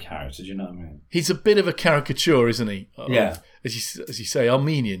Marx kind of character, do you know what I mean? He's a bit of a caricature, isn't he? Yeah. As you say,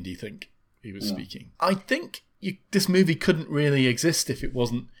 Armenian, do you think he was speaking? I think this movie couldn't really exist if it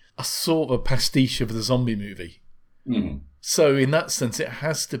wasn't a sort of a pastiche of the zombie movie. Mm-hmm. So in that sense, it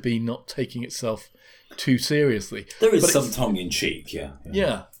has to be not taking itself too seriously. There is some tongue-in-cheek, yeah.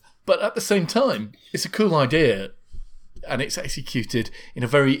 Yeah, but at the same time, it's a cool idea, and it's executed in a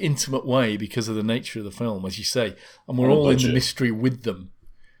very intimate way because of the nature of the film, as you say. And we're all in the mystery with them.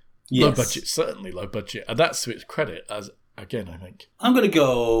 Yes. Low budget, certainly low budget. And that's to its credit, again, I think. I'm going to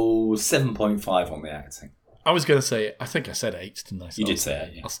go 7.5 on the acting. I was going to say, I think I said 8, didn't I? So you did say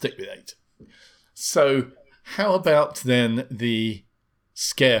 8, yeah. I'll stick with 8. So, how about then the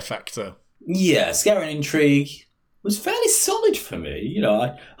scare factor? Yeah, scare and intrigue was fairly solid for me.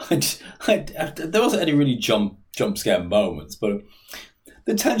 There wasn't any really jump scare moments, but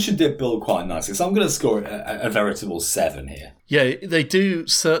the tension did build quite nicely. So I'm going to score a veritable 7 here. Yeah, they do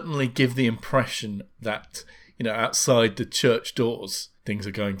certainly give the impression that, outside the church doors, things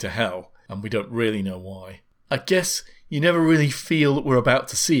are going to hell, and we don't really know why. I guess you never really feel that we're about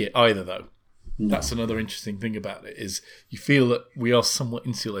to see it either, though. That's another interesting thing about it, is you feel that we are somewhat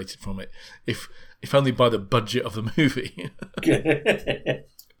insulated from it, if only by the budget of the movie.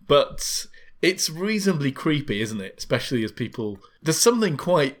 But it's reasonably creepy, isn't it? Especially as people... There's something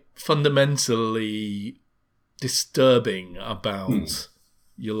quite fundamentally disturbing about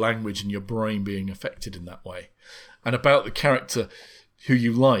your language and your brain being affected in that way. And about the character who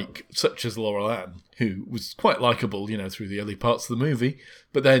you like, such as Laurel Ann, who was quite likeable, through the early parts of the movie,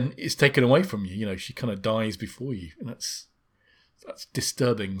 but then it's taken away from you. She kind of dies before you, and that's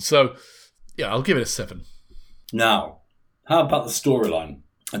disturbing. So, yeah, I'll give it a 7. Now, how about the storyline?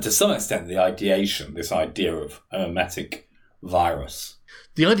 And to some extent, the ideation, this idea of a memetic virus.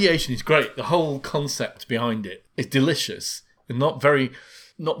 The ideation is great. The whole concept behind it is delicious and not very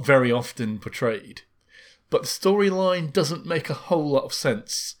often portrayed. But the storyline doesn't make a whole lot of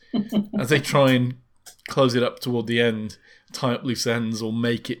sense as they try and close it up toward the end, tie up loose ends, or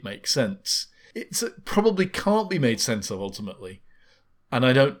make it make sense. It probably can't be made sense of ultimately, and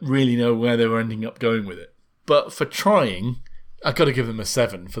I don't really know where they were ending up going with it. But for trying, I've got to give them a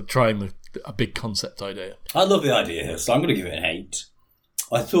 7 for trying a big concept idea. I love the idea here, so I'm going to give it an 8.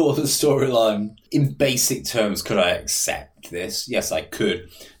 I thought the storyline, in basic terms, could I accept this? Yes, I could.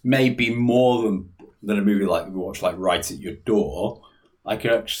 Maybe more than a movie like we watched, like Right at Your Door, I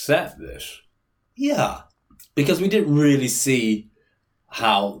could accept this. Yeah. Because we didn't really see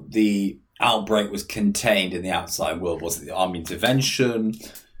how the outbreak was contained in the outside world. Was it the army intervention?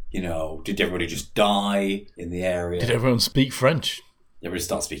 Did everybody just die in the area? Did everyone speak French? Everybody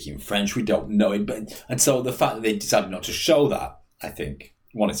start speaking French? We don't know. And so the fact that they decided not to show that, I think,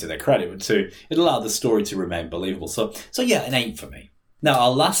 one, to their credit, but two, it allowed the story to remain believable. So yeah, an 8 for me. Now,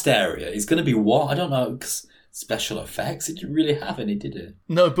 our last area is going to be what? I don't know, because special effects, it didn't really have any, did it?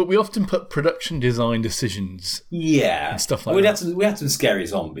 No, but we often put production design decisions and stuff like that. We had some scary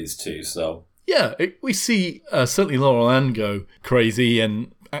zombies too, so... Yeah, we see certainly Laurel Ann go crazy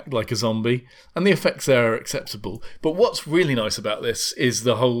and act like a zombie, and the effects there are acceptable. But what's really nice about this is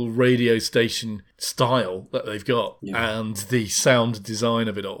the whole radio station style that they've got, and the sound design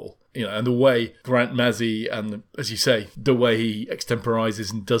of it all. And the way Grant Mazzy and, as you say, the way he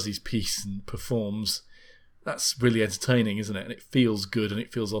extemporizes and does his piece and performs, that's really entertaining, isn't it? And it feels good and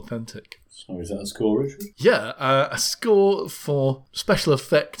it feels authentic. So is that a score, Richard? Yeah, a score for special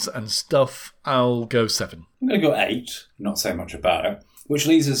effects and stuff, I'll go 7. I'm going to go 8, not say much about it, which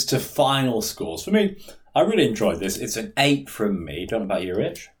leads us to final scores. For me, I really enjoyed this. It's an 8 from me. Don't know about you,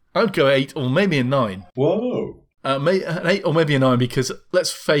 Rich? I'd go 8 or maybe a 9. Whoa. An 8 or maybe a 9, because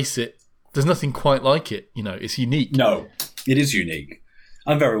let's face it, there's nothing quite like it. It's unique. No, it is unique.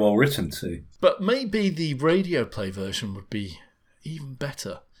 And very well written too. But maybe the radio play version would be even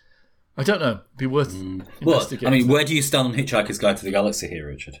better. I don't know. It'd be worth investigating. Where do you stand on Hitchhiker's Guide to the Galaxy here,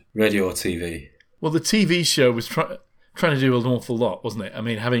 Richard? Radio or TV? Well, the TV show was trying to do an awful lot, wasn't it?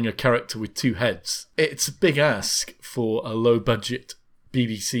 Having a character with 2 heads. It's a big ask for a low-budget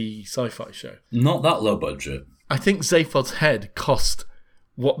BBC sci-fi show. Not that low budget. I think Zaphod's head cost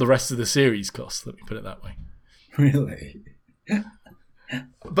what the rest of the series cost, let me put it that way. Really?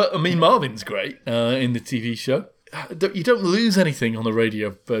 But, Marvin's great in the TV show. You don't lose anything on the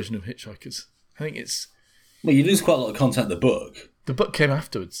radio version of Hitchhikers. I think it's... Well, you lose quite a lot of content in the book. The book came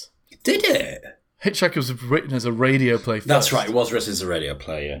afterwards. Did it? Hitchhikers was written as a radio play first. That's right, it was written as a radio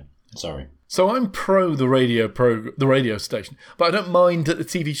play, yeah. Sorry. So I'm pro the radio station, but I don't mind that the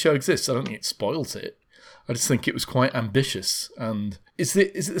TV show exists. I don't think it spoils it. I just think it was quite ambitious. And is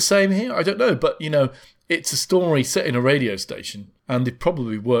it the same here? I don't know, but it's a story set in a radio station, and it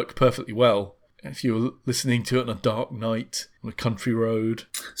probably worked perfectly well if you were listening to it on a dark night on a country road.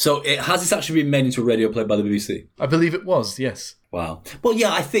 So has this actually been made into a radio play by the BBC? I believe it was, yes. Wow. Well,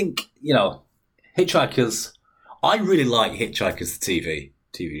 yeah, I think, Hitchhikers... I really like Hitchhikers the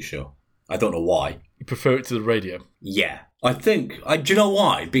TV show. I don't know why. You prefer it to the radio? Yeah. I think... do you know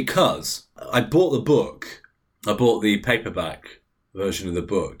why? Because I bought the book. I bought the paperback version of the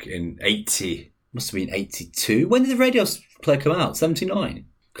book in 80... Must have been 82. When did the radio play come out? 79?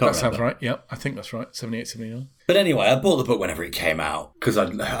 That sounds right, yeah. I think that's right, 78, 79. But anyway, I bought the book whenever it came out because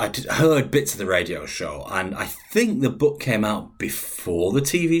I'd heard bits of the radio show, and I think the book came out before the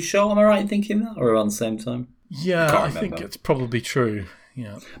TV show. Am I right in thinking that? Or around the same time? Yeah, I think it's probably true,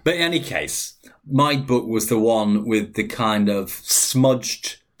 yeah. But in any case, my book was the one with the kind of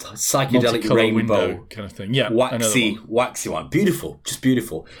smudged psychedelic rainbow kind of thing. Yeah, waxy one. Beautiful, just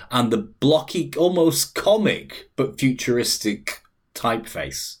beautiful. And the blocky, almost comic, but futuristic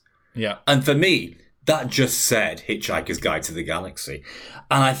typeface. Yeah. And for me, that just said Hitchhiker's Guide to the Galaxy.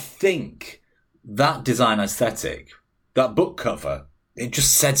 And I think that design aesthetic, that book cover, it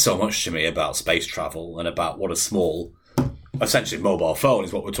just said so much to me about space travel and about what a small, essentially mobile phone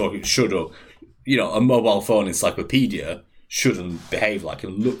is what we're talking, should, or, a mobile phone encyclopedia shouldn't behave like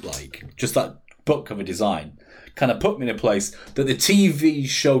and look like. Just that book cover design kind of put me in a place that the TV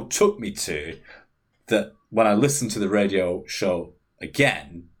show took me to, that when I listened to the radio show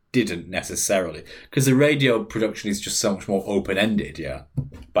again, didn't necessarily. Because the radio production is just so much more open-ended,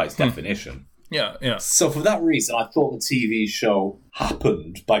 by its definition. Yeah. So for that reason, I thought the TV show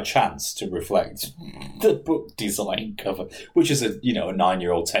happened by chance to reflect the book design cover, which is a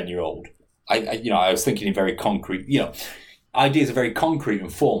 9-year-old, 10-year-old. I was thinking in very concrete, ideas are very concrete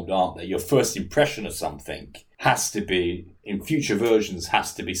and formed, aren't they? Your first impression of something has to be, in future versions,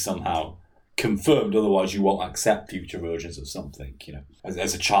 has to be somehow confirmed. Otherwise, you won't accept future versions of something,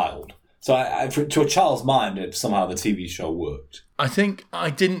 as a child. So to a child's mind, somehow the TV show worked. I think I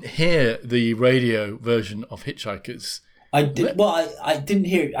didn't hear the radio version of Hitchhikers. I did. Well, I didn't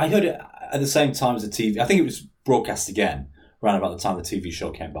hear it. I heard it at the same time as the TV. I think it was broadcast again around about the time the TV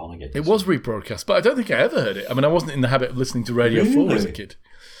show came on again. It was rebroadcast, but I don't think I ever heard it. I mean, I wasn't in the habit of listening to Radio 4 as a kid.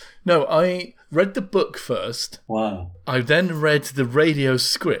 No, I read the book first. Wow. I then read the radio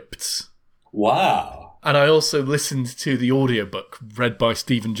scripts. Wow. And I also listened to the audiobook read by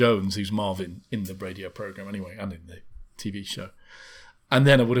Stephen Jones, who's Marvin in the radio program anyway, and in the TV show. And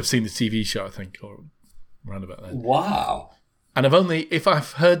then I would have seen the TV show, I think, or around about then. Wow. And if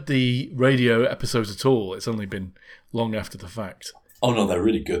I've heard the radio episodes at all, it's only been long after the fact. Oh no, they're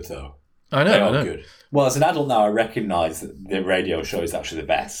really good though. I know. They are good. Well, as an adult now, I recognise that the radio show is actually the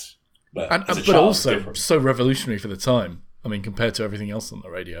best. But also so revolutionary for the time. I mean, compared to everything else on the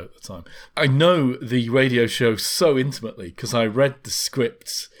radio at the time. I know the radio show so intimately because I read the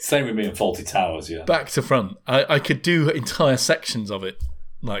scripts. Same with me in Fawlty Towers, yeah. Back to front. I could do entire sections of it,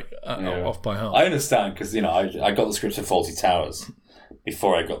 off by heart. I understand because, I got the scripts of Fawlty Towers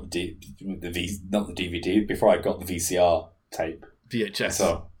before I got not the DVD, before I got the VCR tape. VHS.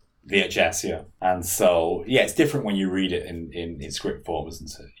 So, VHS, yeah. And so, yeah, it's different when you read it in script form,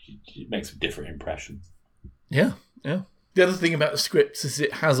 isn't it? It makes a different impression. Yeah. The other thing about the scripts is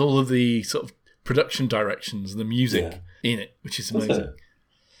it has all of the sort of production directions and the music in it, which is amazing.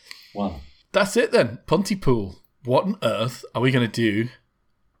 Wow. That's it then. Pontypool. What on earth are we going to do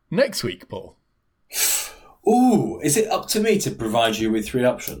next week, Paul? Ooh, is it up to me to provide you with 3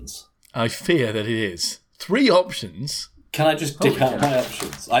 options? I fear that it is. 3 options? Can I just dig out my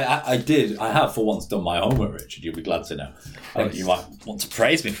options? I did. I have for once done my homework, Richard. You'll be glad to know. You might want to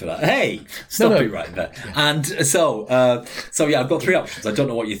praise me for that. Hey, stop it right there. Yeah. And so I've got 3 options. I don't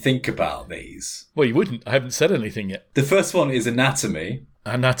know what you think about these. Well, you wouldn't. I haven't said anything yet. The first one is Anatomy.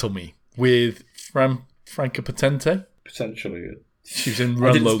 Anatomy with Franca Potente. Potentially. She was in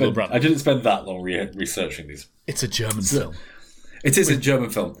Run Lola Brand. I didn't spend that long researching these. It's a German film. It is a German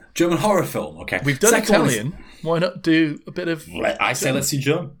film. German horror film, okay. We've done Italian. Why not do a bit of... I say let's do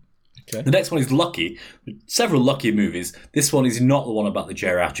German. Okay. The next one is Lucky. Several Lucky movies. This one is not the one about the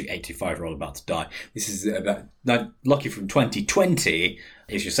geriatric 85-year-old about to die. This is about... Now, Lucky from 2020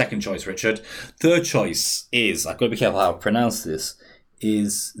 is your second choice, Richard. Third choice is... I've got to be careful how I pronounce this.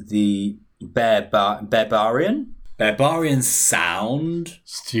 Is the Barbarian Sound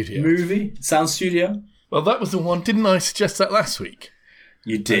Studio movie? Sound Studio? Well, that was the one. Didn't I suggest that last week?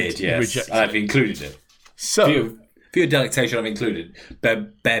 You did, yes. I've included it. So, for your delectation, I've included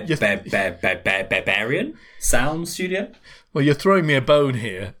Barbarian Sound Studio. Well, you're throwing me a bone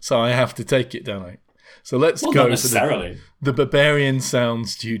here, so I have to take it, don't I? So let's go not necessarily. To the Barbarian Sound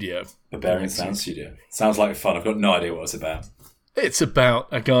Studio. Barbarian Sound Studio. Sounds like fun. I've got no idea what it's about. It's about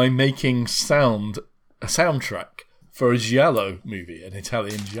a guy making a soundtrack for a giallo movie, an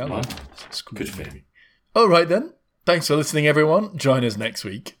Italian giallo. Wow. Good movie. All right, then. Thanks for listening, everyone. Join us next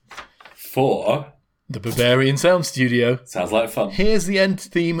week for the Barbarian Sound Studio. Sounds like fun. Here's the end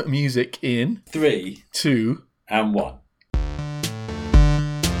theme music in 3, 2, and 1.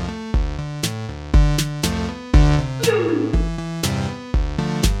 You.